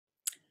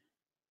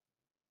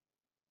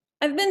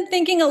I've been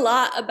thinking a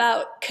lot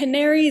about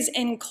canaries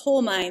in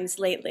coal mines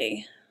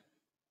lately.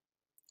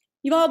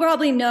 You all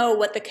probably know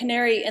what the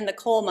canary in the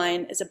coal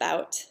mine is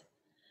about.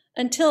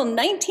 Until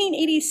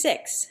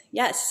 1986,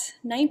 yes,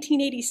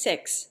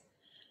 1986,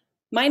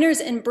 miners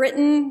in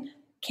Britain,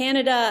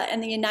 Canada,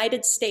 and the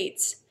United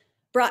States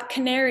brought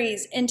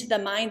canaries into the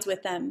mines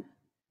with them,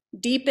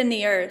 deep in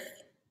the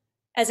earth,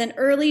 as an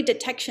early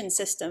detection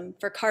system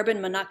for carbon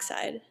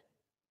monoxide.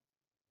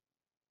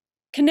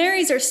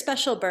 Canaries are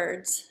special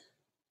birds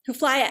who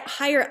fly at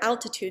higher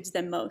altitudes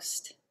than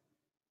most.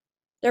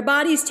 Their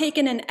bodies take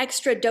in an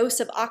extra dose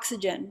of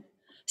oxygen,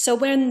 so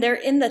when they're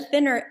in the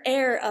thinner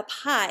air up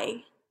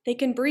high, they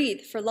can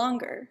breathe for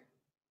longer.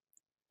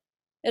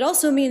 It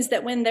also means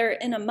that when they're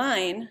in a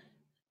mine,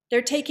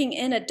 they're taking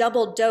in a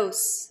double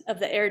dose of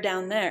the air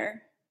down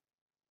there.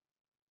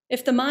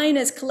 If the mine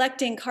is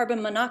collecting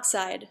carbon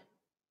monoxide,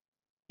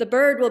 the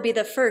bird will be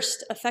the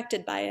first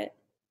affected by it.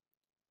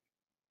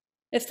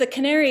 If the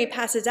canary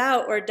passes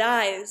out or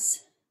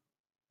dies,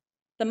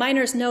 the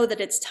miners know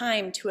that it's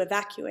time to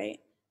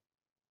evacuate.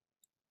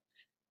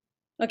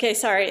 Okay,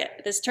 sorry,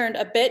 this turned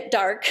a bit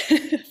dark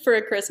for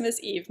a Christmas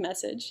Eve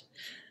message.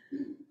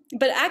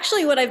 But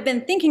actually what I've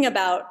been thinking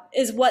about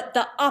is what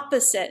the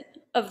opposite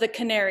of the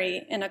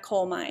canary in a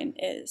coal mine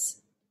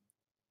is.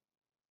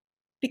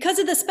 Because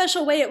of the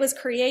special way it was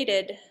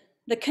created,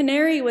 the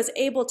canary was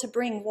able to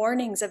bring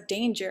warnings of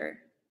danger,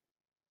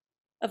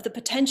 of the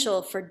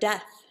potential for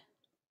death.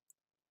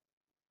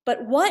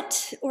 But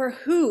what or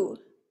who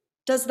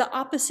does the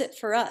opposite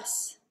for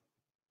us?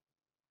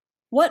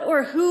 What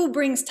or who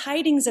brings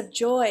tidings of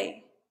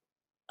joy,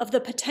 of the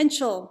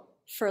potential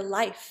for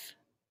life?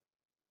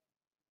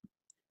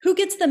 Who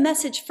gets the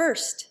message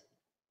first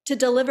to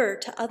deliver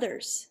to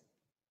others?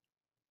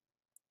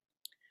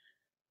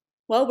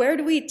 Well, where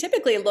do we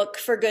typically look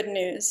for good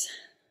news?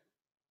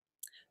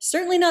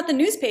 Certainly not the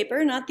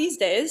newspaper, not these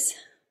days.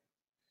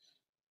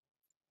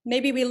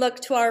 Maybe we look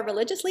to our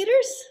religious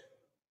leaders?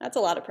 That's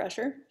a lot of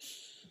pressure.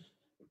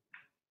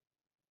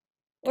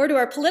 Or to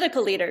our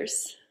political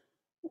leaders,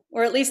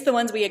 or at least the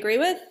ones we agree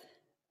with.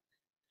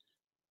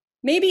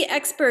 Maybe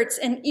experts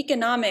in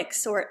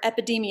economics or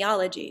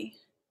epidemiology,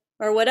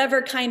 or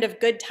whatever kind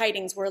of good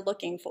tidings we're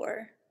looking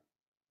for.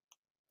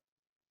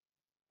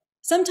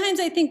 Sometimes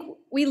I think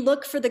we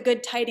look for the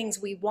good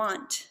tidings we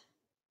want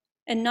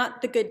and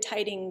not the good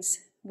tidings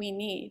we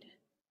need.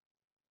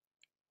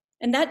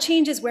 And that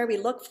changes where we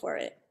look for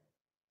it.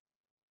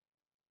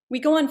 We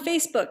go on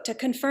Facebook to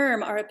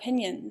confirm our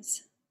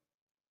opinions.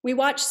 We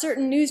watch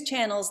certain news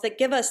channels that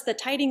give us the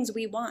tidings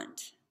we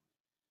want.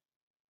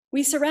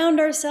 We surround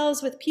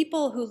ourselves with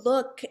people who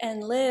look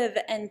and live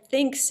and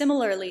think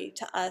similarly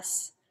to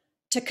us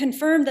to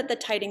confirm that the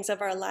tidings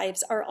of our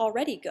lives are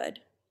already good.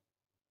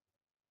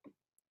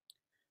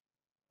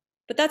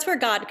 But that's where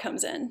God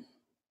comes in.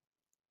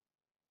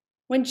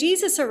 When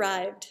Jesus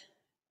arrived,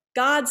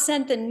 God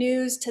sent the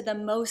news to the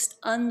most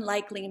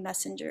unlikely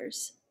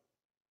messengers.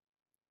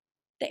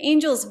 The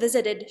angels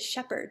visited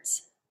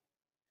shepherds.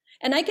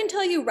 And I can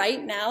tell you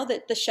right now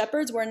that the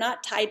shepherds were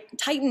not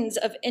titans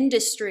of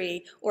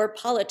industry or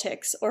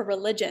politics or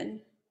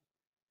religion.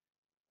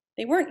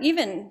 They weren't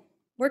even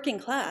working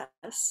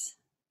class.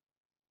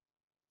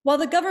 While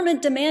the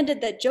government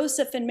demanded that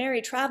Joseph and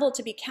Mary travel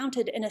to be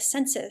counted in a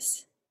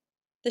census,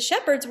 the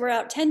shepherds were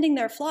out tending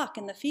their flock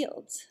in the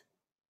fields.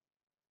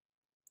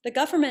 The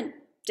government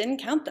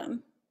didn't count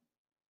them.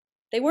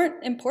 They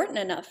weren't important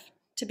enough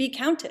to be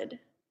counted.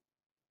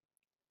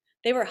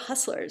 They were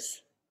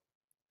hustlers,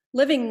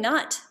 living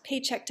not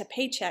paycheck to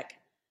paycheck,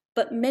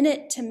 but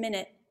minute to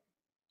minute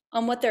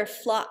on what their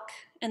flock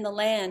and the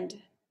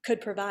land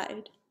could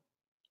provide.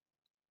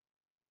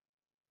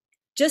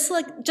 Just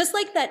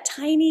like that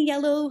tiny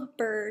yellow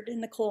bird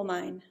in the coal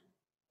mine,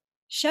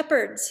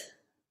 shepherds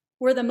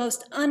were the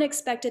most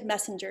unexpected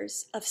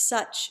messengers of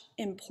such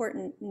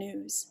important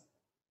news.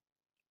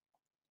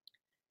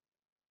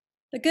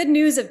 The good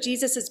news of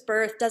Jesus'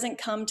 birth doesn't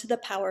come to the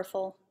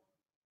powerful.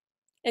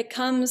 It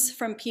comes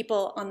from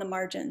people on the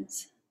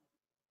margins.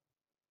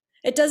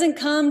 It doesn't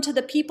come to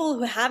the people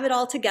who have it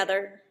all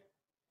together.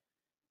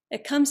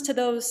 It comes to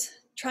those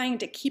trying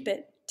to keep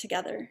it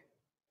together.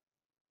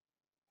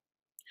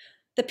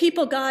 The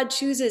people God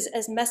chooses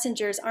as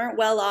messengers aren't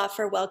well off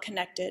or well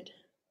connected.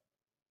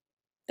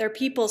 They're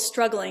people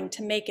struggling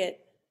to make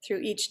it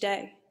through each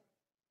day.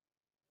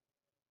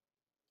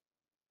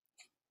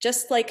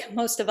 Just like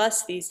most of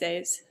us these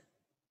days.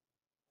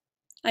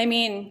 I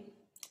mean,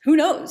 who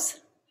knows?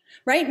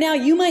 Right now,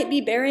 you might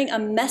be bearing a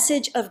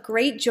message of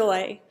great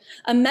joy,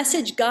 a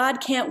message God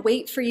can't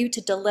wait for you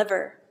to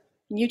deliver,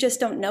 and you just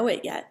don't know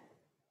it yet.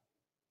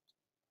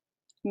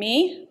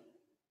 Me?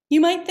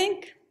 You might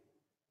think?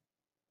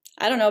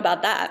 I don't know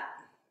about that.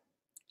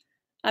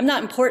 I'm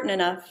not important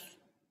enough.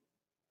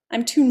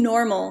 I'm too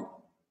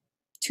normal,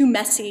 too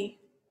messy,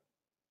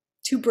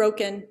 too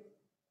broken.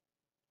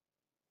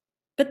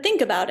 But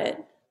think about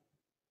it.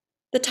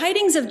 The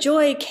tidings of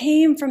joy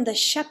came from the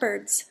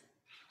shepherds.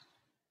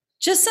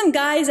 Just some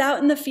guys out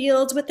in the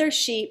fields with their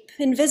sheep,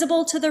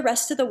 invisible to the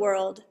rest of the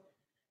world,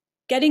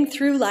 getting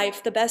through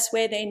life the best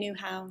way they knew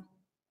how.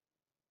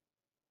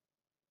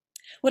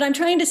 What I'm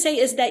trying to say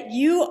is that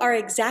you are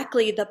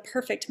exactly the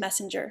perfect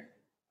messenger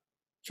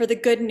for the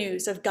good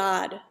news of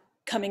God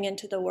coming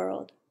into the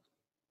world.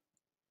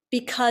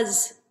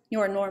 Because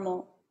you're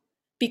normal,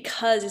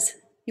 because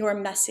you're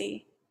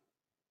messy,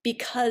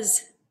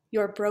 because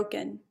you're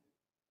broken,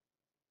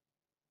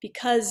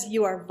 because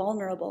you are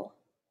vulnerable.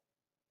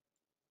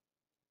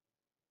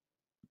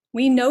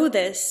 We know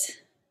this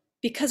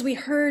because we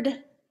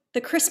heard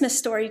the Christmas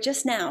story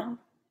just now,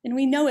 and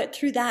we know it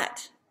through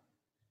that.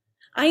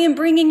 I am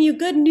bringing you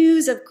good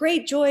news of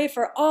great joy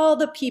for all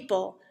the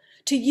people.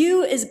 To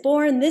you is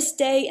born this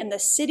day in the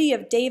city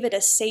of David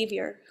a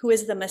Savior, who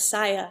is the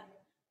Messiah,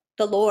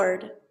 the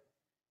Lord.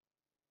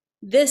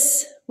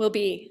 This will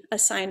be a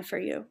sign for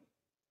you.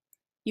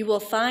 You will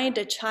find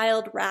a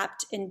child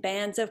wrapped in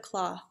bands of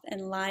cloth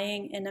and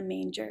lying in a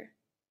manger.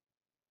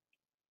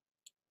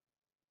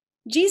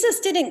 Jesus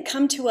didn't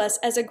come to us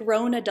as a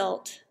grown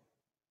adult,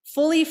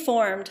 fully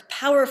formed,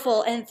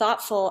 powerful, and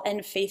thoughtful,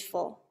 and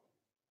faithful.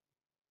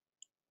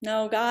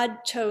 No,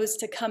 God chose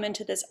to come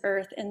into this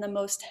earth in the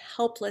most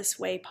helpless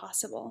way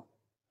possible,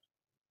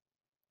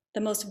 the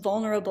most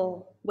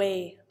vulnerable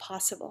way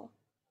possible,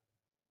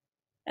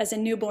 as a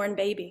newborn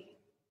baby.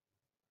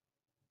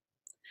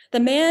 The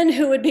man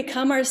who would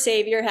become our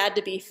Savior had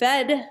to be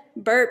fed,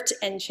 burped,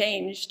 and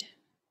changed.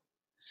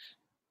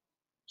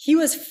 He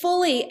was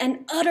fully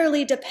and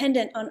utterly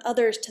dependent on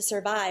others to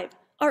survive,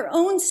 our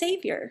own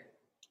Savior.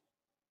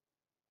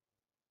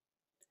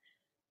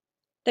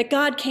 That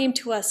God came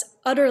to us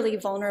utterly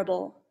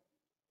vulnerable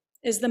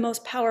is the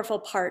most powerful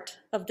part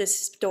of this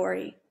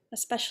story,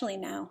 especially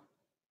now.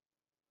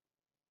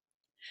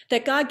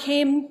 That God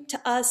came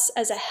to us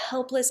as a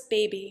helpless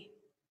baby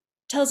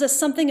tells us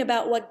something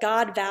about what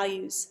God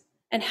values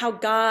and how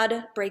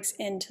God breaks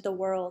into the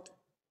world.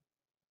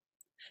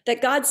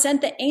 That God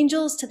sent the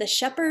angels to the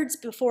shepherds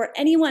before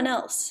anyone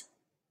else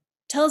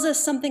tells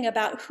us something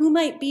about who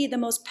might be the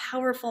most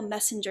powerful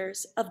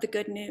messengers of the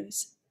good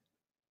news.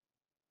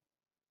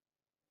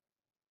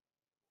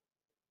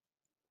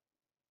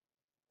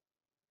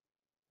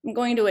 I'm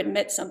going to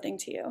admit something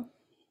to you.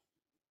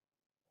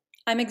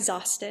 I'm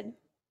exhausted.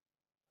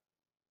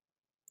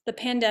 The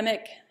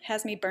pandemic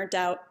has me burnt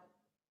out.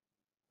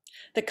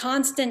 The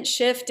constant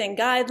shift in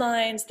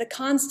guidelines, the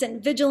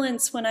constant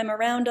vigilance when I'm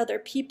around other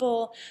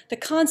people, the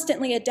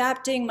constantly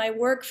adapting my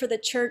work for the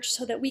church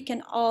so that we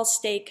can all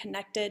stay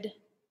connected.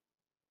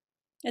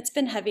 It's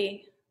been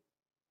heavy.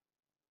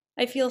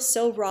 I feel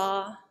so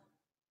raw,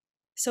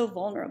 so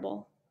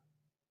vulnerable.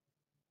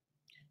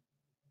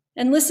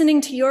 And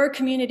listening to your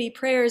community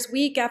prayers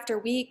week after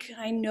week,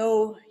 I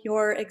know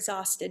you're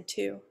exhausted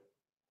too.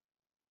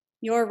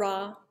 You're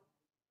raw.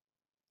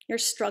 You're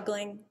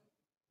struggling.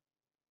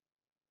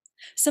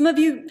 Some of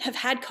you have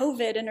had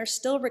COVID and are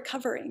still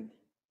recovering.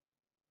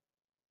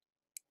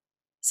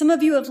 Some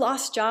of you have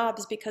lost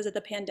jobs because of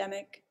the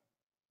pandemic.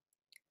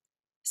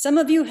 Some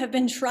of you have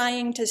been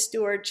trying to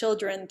steward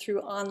children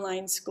through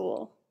online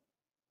school.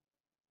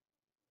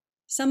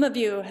 Some of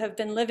you have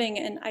been living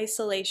in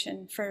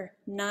isolation for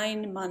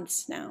 9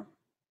 months now.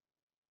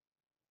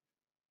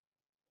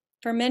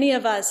 For many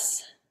of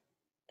us,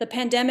 the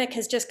pandemic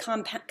has just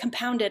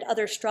compounded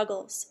other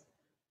struggles: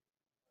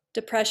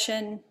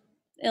 depression,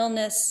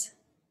 illness,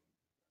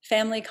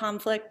 family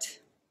conflict.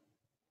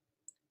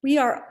 We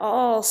are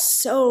all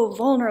so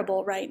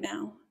vulnerable right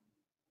now.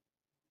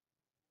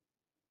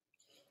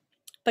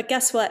 But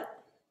guess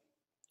what?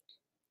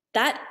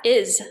 That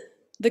is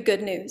the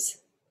good news.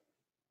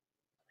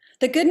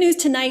 The good news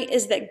tonight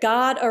is that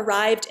God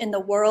arrived in the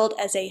world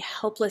as a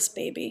helpless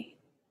baby.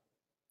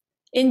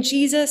 In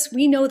Jesus,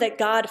 we know that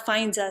God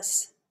finds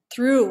us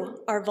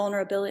through our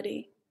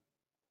vulnerability.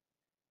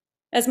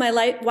 As my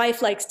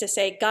wife likes to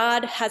say,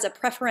 God has a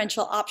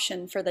preferential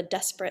option for the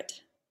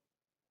desperate.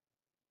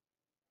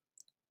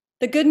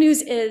 The good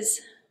news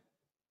is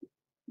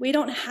we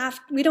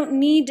don't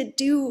need to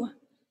do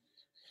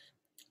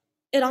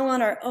it all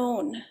on our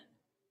own.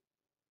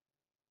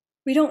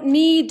 We don't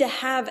need to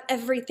have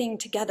everything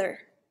together.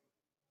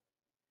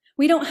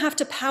 We don't have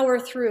to power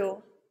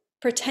through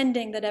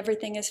pretending that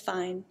everything is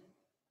fine.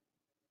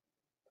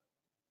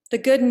 The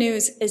good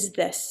news is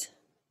this: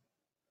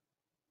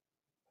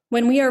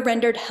 when we are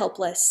rendered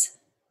helpless,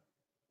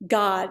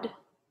 God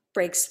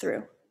breaks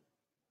through.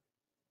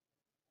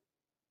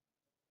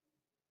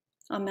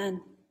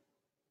 Amen.